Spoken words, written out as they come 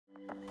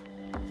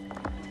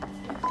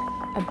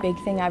A big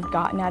thing I've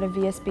gotten out of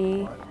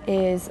VSB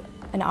is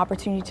an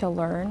opportunity to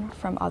learn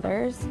from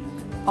others.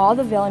 All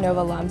the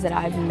Villanova alums that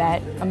I've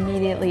met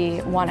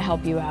immediately want to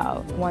help you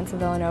out. Once a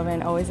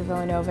Villanovan, always a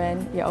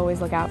Villanovan. You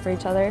always look out for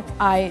each other.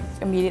 I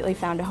immediately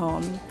found a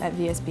home at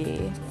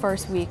VSB.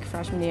 First week,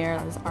 freshman year,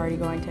 I was already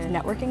going to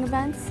networking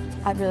events.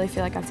 I really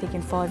feel like I've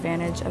taken full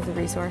advantage of the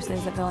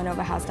resources that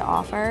Villanova has to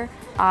offer.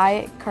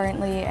 I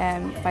currently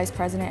am Vice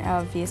President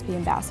of VSB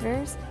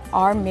Ambassadors.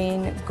 Our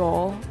main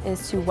goal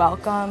is to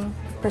welcome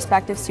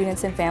prospective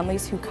students and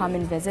families who come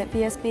and visit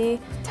VSB,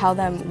 tell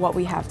them what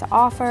we have to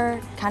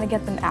offer, kind of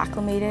get them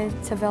acclimated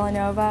to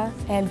Villanova,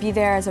 and be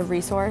there as a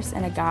resource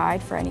and a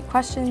guide for any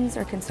questions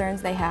or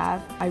concerns they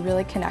have. I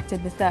really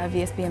connected with the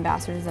VSB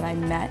ambassadors that I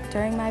met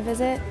during my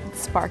visit. It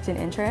sparked an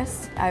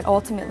interest. I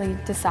ultimately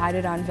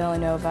decided on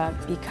Villanova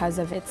because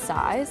of its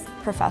size.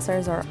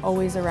 Professors are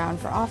always around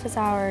for office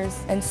hours,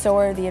 and so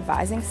are the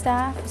advising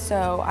staff,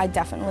 so I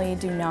definitely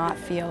do not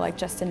feel like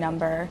just a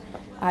number.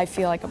 I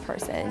feel like a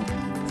person.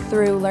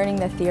 Through learning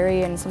the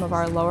theory in some of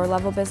our lower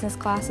level business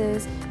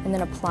classes and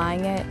then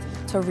applying it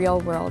to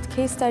real world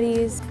case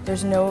studies,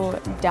 there's no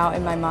doubt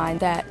in my mind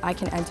that I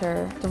can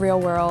enter the real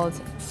world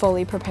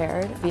fully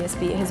prepared.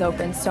 VSB has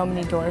opened so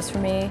many doors for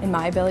me in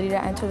my ability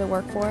to enter the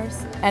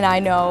workforce, and I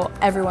know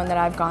everyone that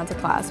I've gone to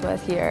class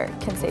with here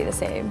can say the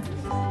same.